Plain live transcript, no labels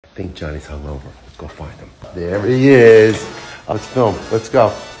think Johnny's hungover. Let's go find him. There he is. Let's film. Let's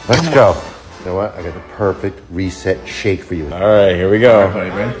go. Let's go. You know what? I got the perfect reset shake for you. All right, here we go. All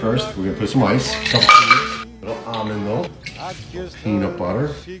right, ready? First, we're gonna put some ice, couple little almond milk, peanut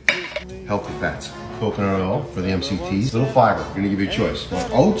butter, healthy fats, coconut oil for the MCTs, little fiber. We're gonna give you a choice.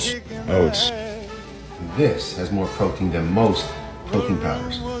 Want oats? Oats. This has more protein than most protein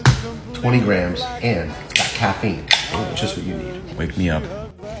powders. 20 grams and it's got caffeine. Just what you need. Wake me up.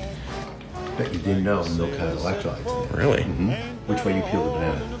 Bet you didn't know milk has electrolytes in it. Really? Mm-hmm. Which way you peel the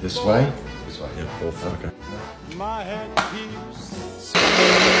banana? This way? This way. Yeah, both. Okay.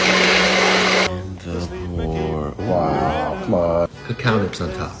 And the pour. Wow, come on. Cacao nips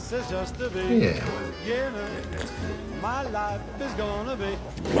on top. Yeah.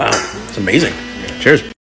 Wow, it's amazing. Cheers.